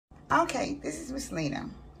Okay, this is Miss Lena.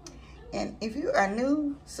 And if you're a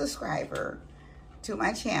new subscriber to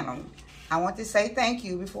my channel, I want to say thank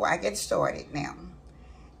you before I get started now.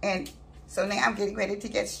 And so now I'm getting ready to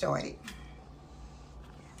get started.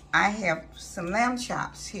 I have some lamb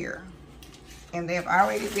chops here, and they've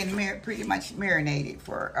already been pretty much marinated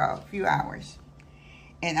for a few hours.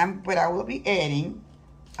 But I will be adding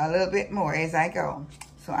a little bit more as I go.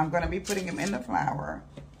 So I'm going to be putting them in the flour.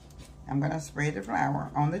 I'm going to spread the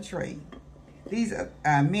flour on the tray. These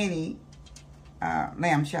are mini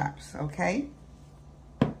lamb chops, okay?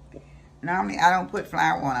 Normally I don't put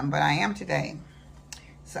flour on them, but I am today.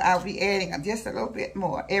 So I'll be adding just a little bit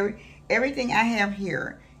more. Everything I have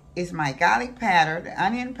here is my garlic powder, the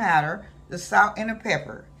onion powder, the salt, and the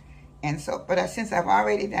pepper. And so, but since I've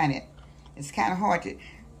already done it, it's kind of hard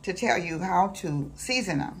to tell you how to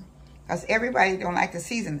season them, because everybody don't like to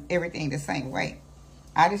season everything the same way.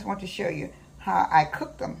 I just want to show you how I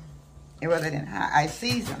cook them rather than how I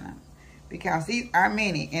season them, because these are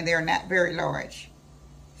mini and they're not very large.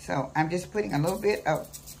 So I'm just putting a little bit of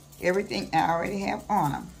everything I already have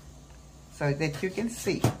on them so that you can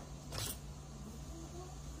see.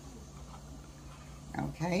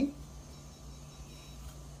 Okay.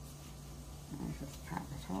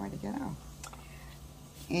 It's hard to get off.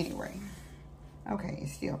 Anyway. Okay,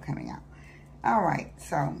 it's still coming out. All right,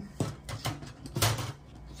 so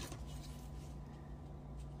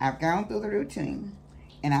I've gone through the routine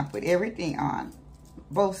and I put everything on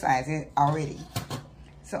both sides already.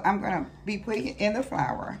 So I'm going to be putting it in the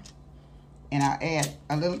flour, and I'll add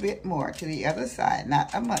a little bit more to the other side,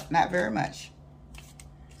 not very much.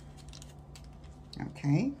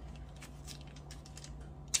 Okay.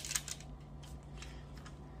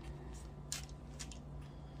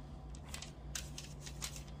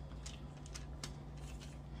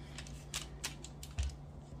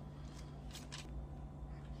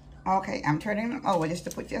 Okay, I'm turning them over just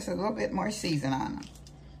to put just a little bit more season on them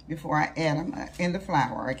before I add them in the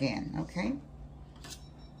flour again, okay?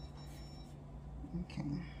 Okay.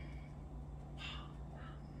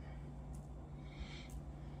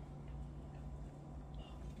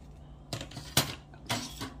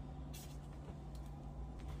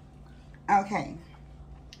 Okay,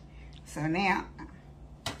 so now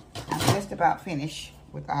I'm just about finished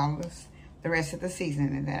with all this, the rest of the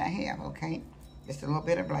seasoning that I have, okay? Just a little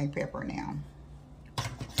bit of black pepper now.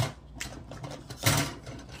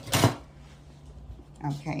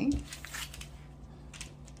 Okay.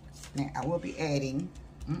 Now I will be adding,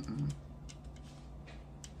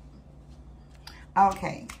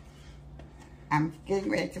 Okay. I'm getting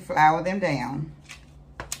ready to flour them down.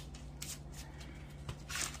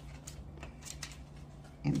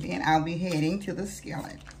 And then I'll be heading to the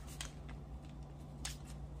skillet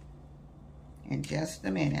in just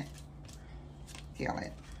a minute.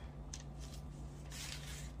 Skillet.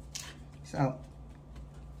 So,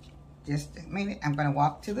 just a minute, I'm going to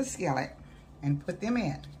walk to the skillet and put them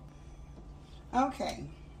in. Okay.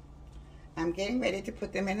 I'm getting ready to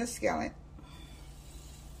put them in the skillet.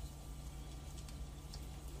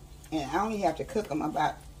 And I only have to cook them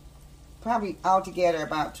probably altogether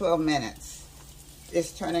about 12 minutes.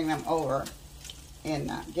 Just turning them over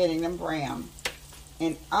and getting them brown.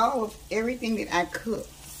 And everything that I cook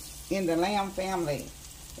in the lamb family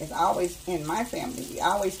is always, in my family, we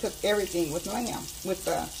always cook everything with lamb, with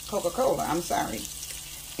Coca-Cola, I'm sorry.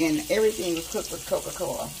 And everything was cooked with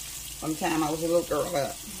Coca-Cola from the time I was a little girl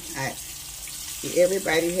up.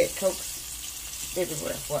 Everybody had Cokes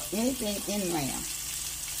everywhere for anything in lamb.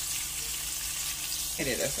 It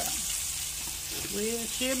is so. We'll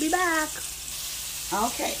she'll be back.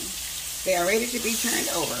 Okay, they are ready to be turned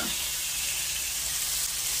over.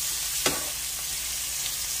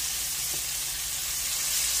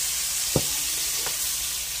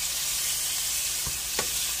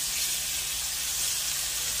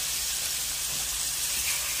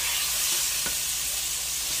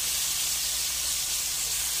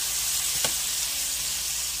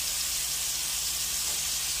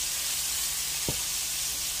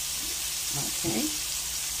 Okay.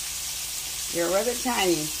 They're rather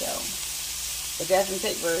tiny, so it doesn't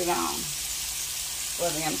take very long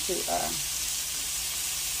for them to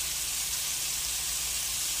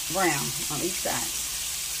brown on each side.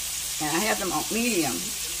 And I have them on medium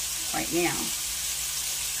right now.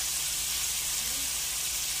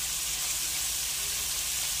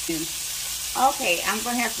 And, okay, I'm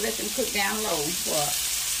going to have to let them cook down low for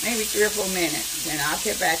maybe 3 or 4 minutes. And I'll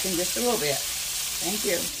get back in just a little bit. Thank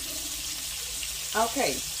you.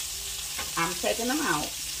 Okay, I'm taking them out.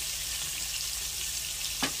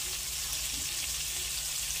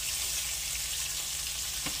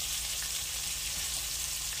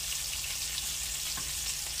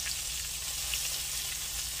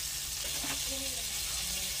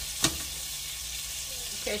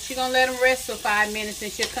 Okay, she's gonna let them rest for 5 minutes,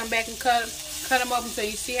 and she'll come back and cut them up until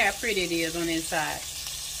you see how pretty it is on the inside.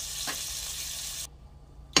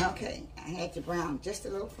 Okay, I had to brown just a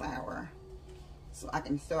little flour so I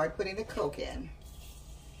can start putting the Coke in.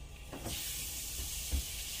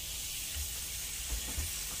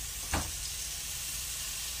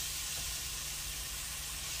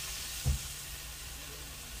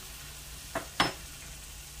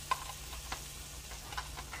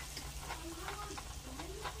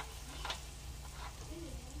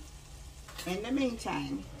 In the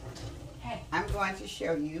meantime, I'm going to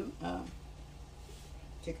show you,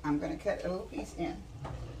 I'm going to cut a little piece in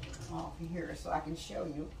off here so I can show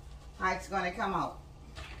you how it's going to come out.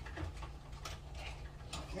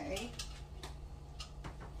 Okay.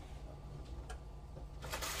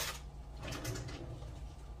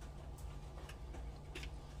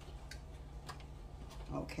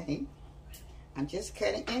 Okay. I'm just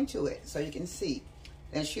cutting into it so you can see.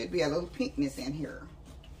 There should be a little pinkness in here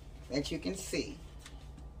that you can see.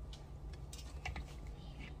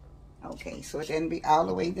 Okay, so it didn't be all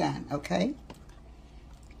the way done, okay?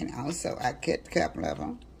 And also, I cut a couple of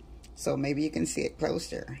them, so maybe you can see it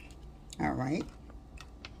closer. All right.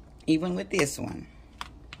 Even with this one.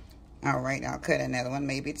 All right, I'll cut another one.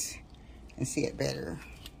 Maybe it's, you can see it better.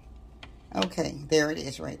 Okay, there it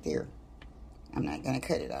is right there. I'm not going to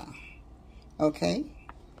cut it off. Okay.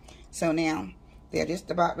 So now, they're just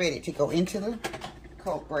about ready to go into the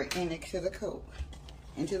Coke, right into the Coke,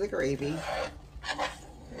 into the gravy.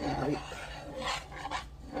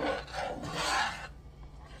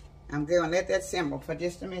 I'm going to let that simmer for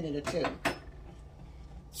just a minute or two.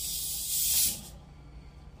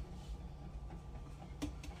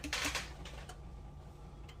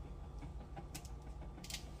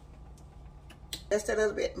 Just a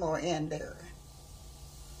little bit more in there.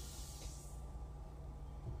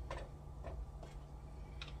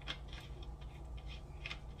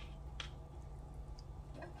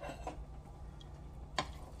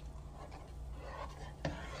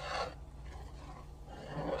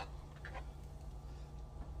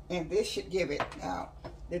 And this should give it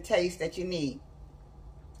the taste that you need.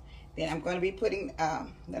 Then I'm going to be putting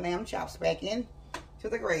the lamb chops back in to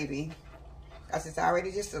the gravy, because it's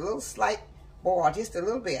already just a little slight boil, just a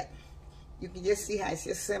little bit. You can just see how it's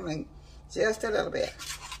just simmering just a little bit.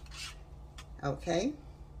 Okay.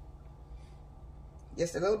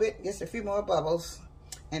 Just a little bit, just a few more bubbles,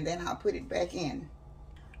 and then I'll put it back in.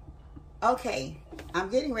 Okay, I'm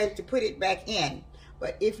getting ready to put it back in,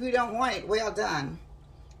 but if you don't want it well done,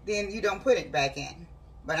 then you don't put it back in.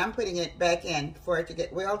 But I'm putting it back in for it to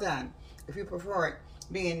get well done. If you prefer it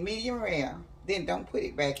being medium rare, then don't put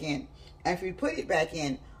it back in. And if you put it back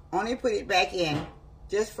in, only put it back in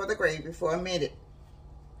just for the gravy for a minute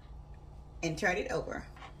and turn it over.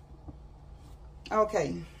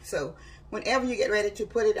 Okay, so whenever you get ready to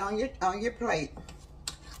put it on your plate,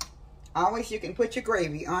 always you can put your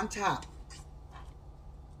gravy on top.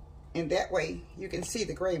 And that way you can see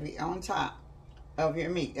the gravy on top of your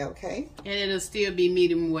meat, okay? And it'll still be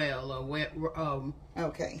medium well or wet.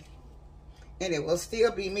 Okay. And it will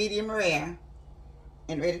still be medium rare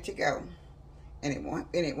and ready to go. And it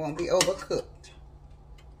won't be overcooked.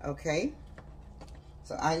 Okay?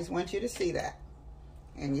 So I just want you to see that.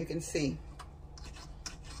 And you can see.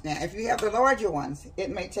 Now, if you have the larger ones, it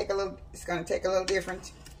may take a little, it's going to take a little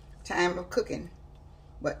different time of cooking.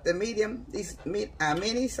 But the medium, these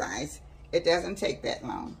mini size, it doesn't take that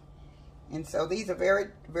long. And so these are very,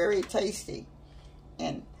 very tasty.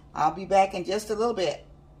 And I'll be back in just a little bit.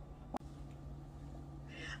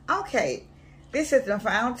 Okay, this is the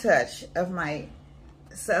final touch of my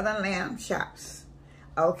southern lamb chops.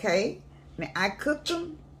 Okay, now I cooked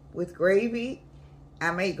them with gravy.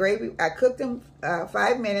 I made gravy. I cooked them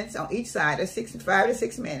 5 minutes on each side, or 5 to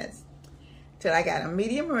 6 minutes, till I got a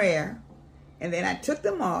medium rare. And then I took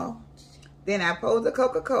them off. Then I poured the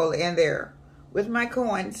Coca-Cola in there with my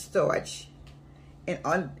cornstarch, and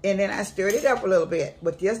then I stirred it up a little bit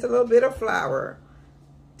with just a little bit of flour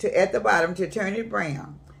at the bottom to turn it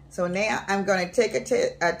brown. So now I'm going to take a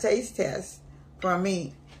taste test for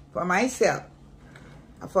myself,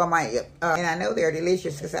 and I know they're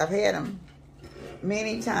delicious because I've had them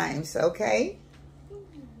many times. Okay,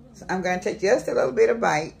 so I'm going to take just a little bit of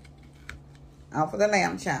bite off of the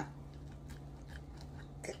lamb chop.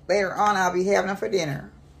 Later on, I'll be having them for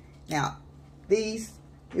dinner. Now, these,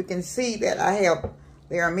 you can see that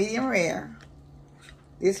they are medium rare.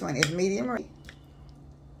 This one is medium rare.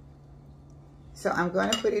 So I'm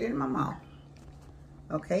going to put it in my mouth.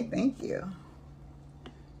 Okay, thank you.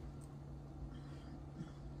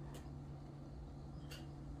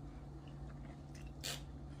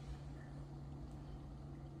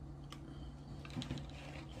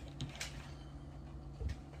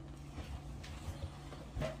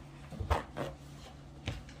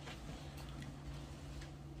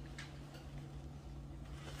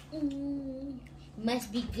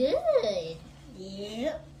 must be good.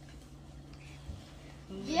 Yep.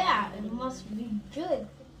 Yeah, it must be good.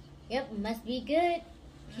 Yep, it must be good.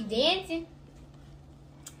 She's dancing.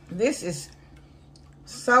 This is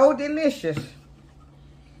so delicious.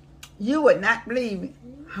 You would not believe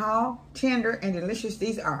how tender and delicious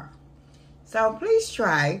these are. So please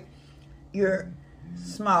try your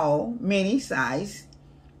small, mini size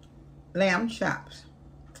lamb chops.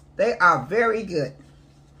 They are very good.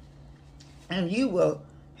 And you will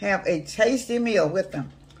have a tasty meal with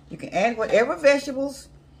them. You can add whatever vegetables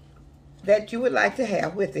that you would like to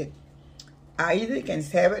have with it. Either you can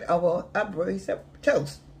have it over a piece of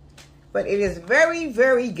toast. But it is very,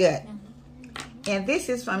 very good. And this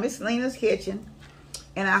is from Miss Lena's Kitchen.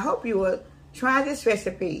 And I hope you will try this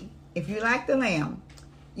recipe. If you like the lamb,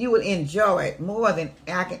 you will enjoy it more than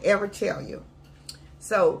I can ever tell you.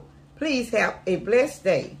 So please have a blessed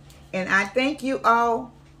day. And I thank you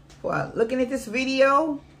all for looking at this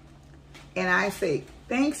video. And I say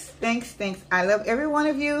thanks, thanks, thanks. I love every one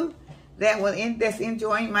of you that's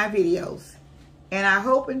enjoying my videos. And I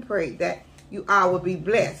hope and pray that you all will be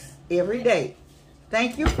blessed every day.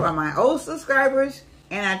 Thank you for my old subscribers,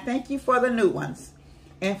 and I thank you for the new ones.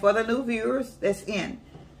 And for the new viewers that's in.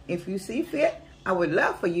 If you see fit, I would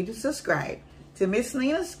love for you to subscribe to Miss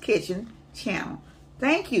Lena's Kitchen channel.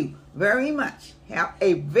 Thank you very much. Have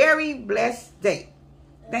a very blessed day.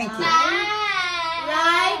 Thank you.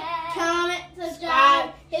 Like, comment,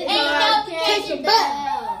 subscribe, hit the notification button.